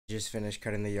Just finished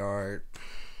cutting the yard.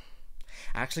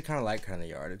 I actually kind of like cutting the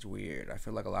yard. It's weird. I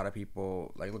feel like a lot of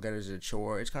people like look at it as a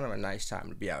chore. It's kind of a nice time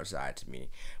to be outside to me.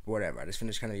 But whatever. I just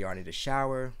finished cutting the yard. I need to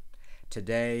shower.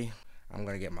 Today, I'm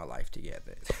gonna get my life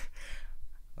together.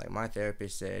 Like my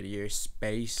therapist said, your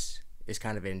space is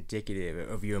kind of indicative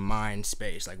of your mind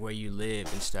space, like where you live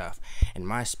and stuff. And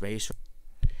my space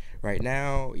right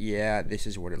now, yeah, this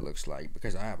is what it looks like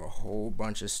because I have a whole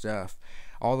bunch of stuff.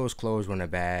 All those clothes were in a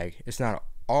bag. It's not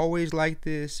always like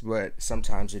this, but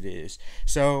sometimes it is.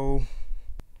 So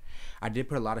I did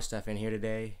put a lot of stuff in here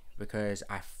today because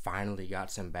I finally got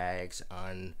some bags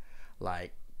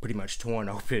like pretty much torn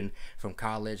open from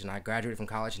college, and I graduated from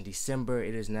college in December.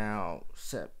 It is now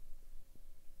September.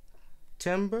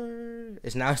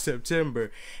 It's now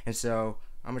September, and so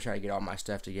I'm gonna try to get all my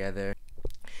stuff together.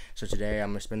 So today I'm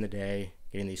gonna spend the day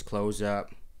getting these clothes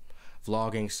up,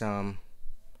 vlogging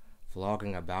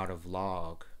about a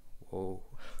vlog. Whoa.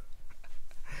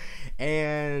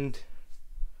 And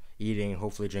eating,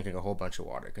 hopefully drinking a whole bunch of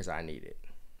water because I need it.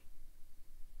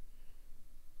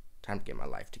 Time to get my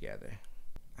life together.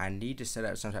 I need to set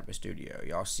up some type of studio.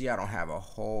 Y'all see I don't have a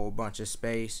whole bunch of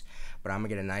space, but I'm gonna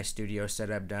get a nice studio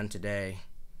setup done today.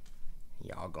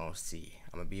 Y'all gonna see.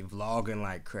 I'm gonna be vlogging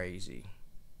like crazy.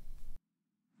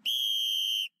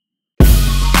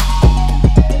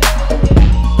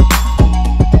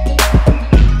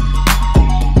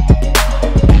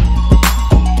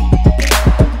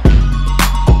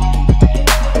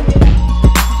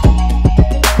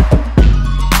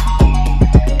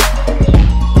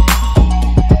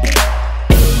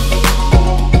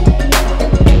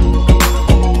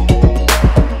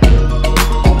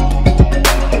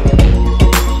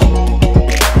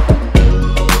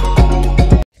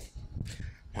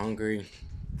 Hungry,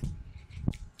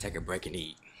 take a break and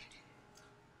eat.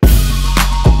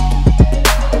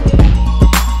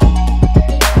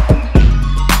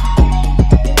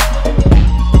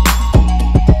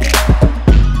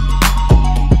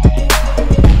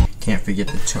 Can't forget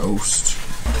the toast.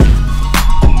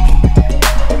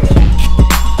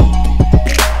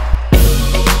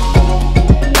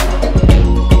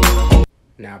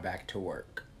 Now back to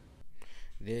work.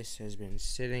 This has been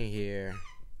sitting here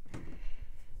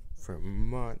for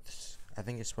months. I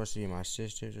think it's supposed to be my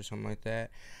sister's or something like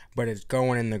that, but it's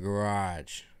going in the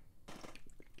garage.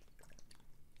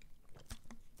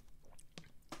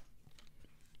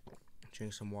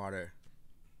 Drink some water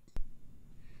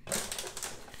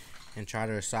and try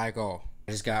to recycle.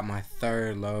 I just got my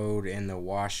third load in the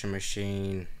washing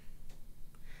machine.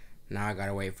 Now I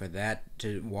gotta wait for that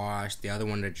to wash, the other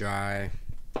one to dry.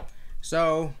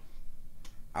 So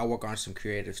I'll work on some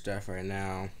creative stuff right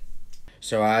now.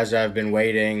 So as I've been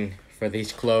waiting for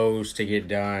these clothes to get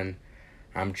done,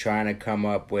 I'm trying to come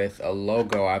up with a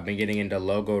logo. I've been getting into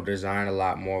logo design a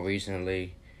lot more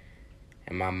recently,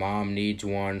 and my mom needs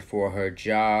one for her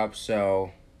job,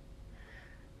 so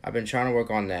I've been trying to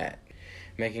work on that.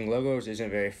 Making logos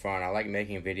isn't very fun. I like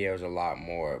making videos a lot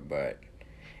more, but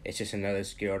it's just another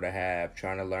skill to have,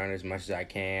 trying to learn as much as I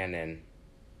can, and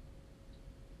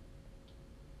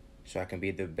so I can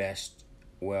be the best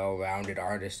well-rounded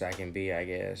artist I can be, I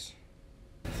guess.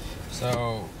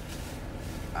 So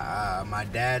my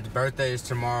dad's birthday is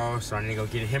tomorrow, so I need to go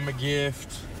get him a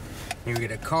gift. Need to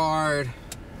get a card.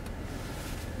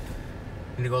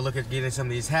 Need to go look at getting some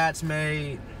of these hats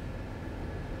made.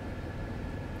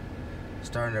 It's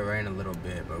starting to rain a little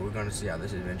bit, but we're gonna see how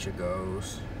this adventure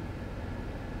goes.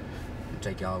 I'll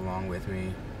take y'all along with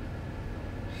me.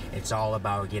 It's all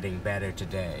about getting better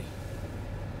today.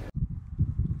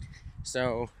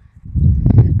 So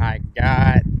I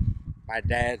got my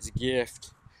dad's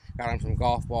gift. Got him some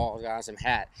golf balls, got him some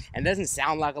hat. And it doesn't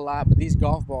sound like a lot, but these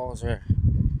golf balls are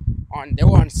they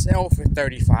were on sale for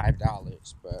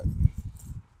 $35, but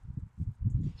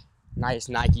nice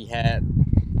Nike hat.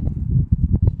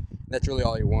 That's really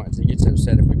all he wants. He gets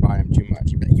upset if we buy him too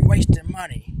much. He'd be like, "You're wasting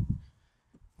money."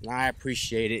 And I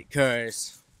appreciate it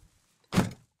because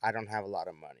I don't have a lot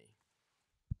of money.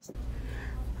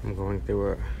 I'm going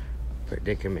through a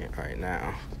predicament right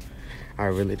now. I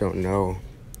really don't know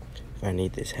if I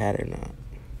need this hat or not.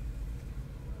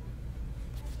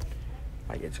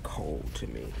 Like, it's cold to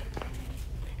me.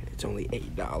 It's only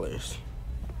 $8.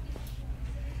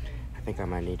 I think I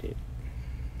might need it.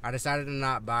 I decided to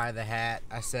not buy the hat.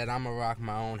 I said I'm gonna rock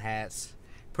my own hats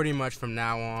pretty much from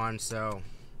now on, so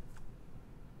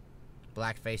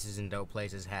black faces in dope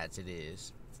places hats it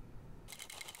is.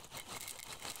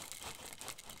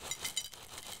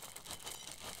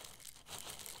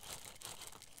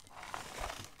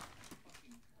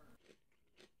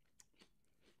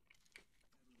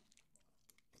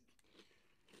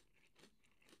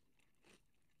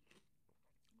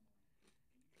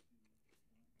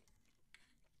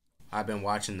 I've been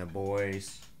watching The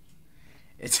Boys.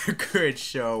 It's a good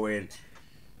show, and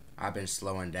I've been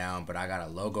slowing down, but I got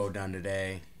a logo done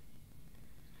today.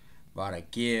 Bought a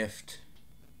gift.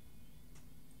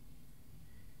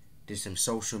 Did some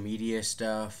social media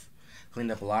stuff.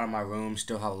 Cleaned up a lot of my room.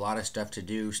 Still have a lot of stuff to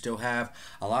do. Still have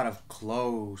a lot of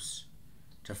clothes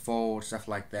to fold, stuff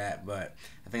like that. But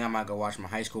I think I might go watch my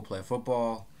high school play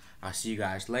football. I'll see you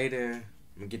guys later.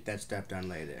 I'm going to get that stuff done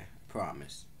later. I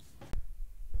promise.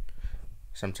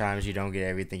 Sometimes you don't get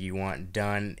everything you want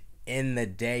done in the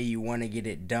day you want to get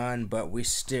it done, but we're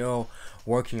still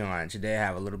working on it. Today I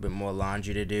have a little bit more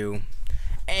laundry to do.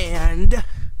 And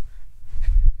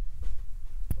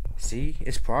see,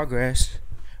 it's progress.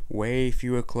 Way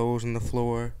fewer clothes on the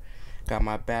floor. Got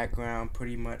my background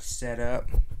pretty much set up.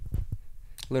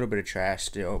 A little bit of trash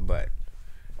still, but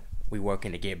we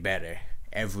working to get better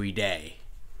every day.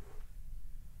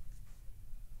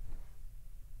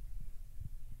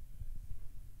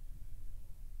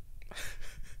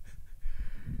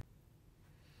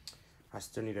 I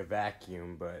still need a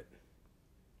vacuum, but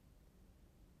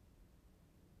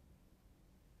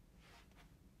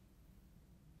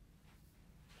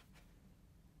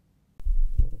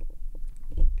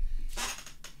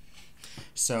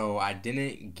so I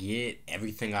didn't get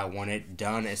everything I wanted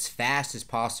done as fast as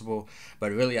possible,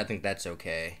 but really I think that's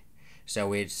okay.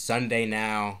 So it's Sunday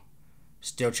now,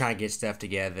 still trying to get stuff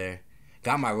together.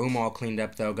 Got my room all cleaned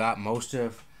up though, got most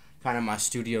of kind of my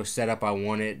studio setup I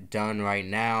wanted done right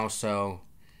now, so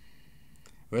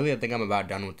really I think I'm about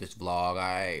done with this vlog.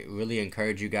 I really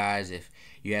encourage you guys, if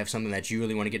you have something that you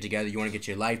really want to get together, you want to get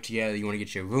your life together, you want to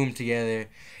get your room together,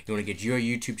 you want to get your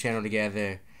YouTube channel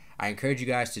together, I encourage you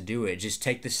guys to do it. Just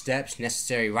take the steps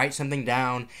necessary. Write something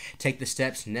down. Take the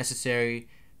steps necessary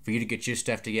for you to get your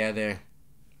stuff together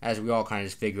as we all kind of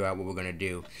just figure out what we're going to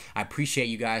do. I appreciate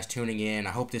you guys tuning in.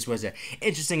 I hope this was an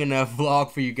interesting enough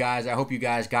vlog for you guys. I hope you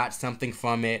guys got something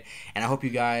from it. And I hope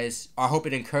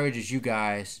it encourages you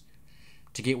guys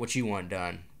to get what you want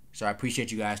done. So I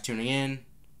appreciate you guys tuning in.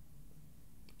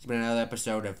 It's been another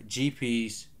episode of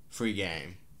GP's Free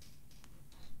Game.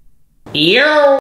 Yo!